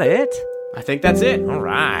 Is that it? I think that's it. All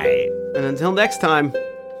right. And until next time,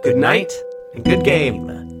 Good night and good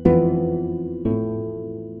game.